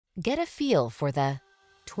Get a feel for the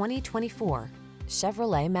 2024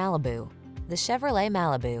 Chevrolet Malibu. The Chevrolet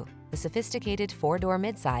Malibu, the sophisticated four-door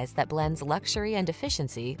midsize that blends luxury and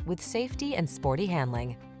efficiency with safety and sporty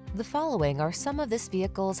handling. The following are some of this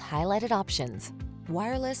vehicle's highlighted options: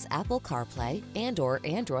 wireless Apple Carplay and/or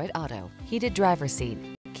Android Auto, heated driver's seat,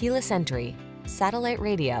 keyless entry, satellite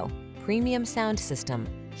radio, premium sound system,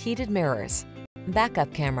 heated mirrors,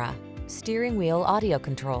 backup camera, steering wheel audio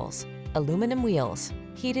controls, aluminum wheels,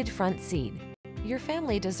 heated front seat. Your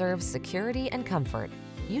family deserves security and comfort.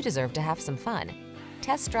 You deserve to have some fun.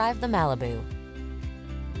 Test drive the Malibu.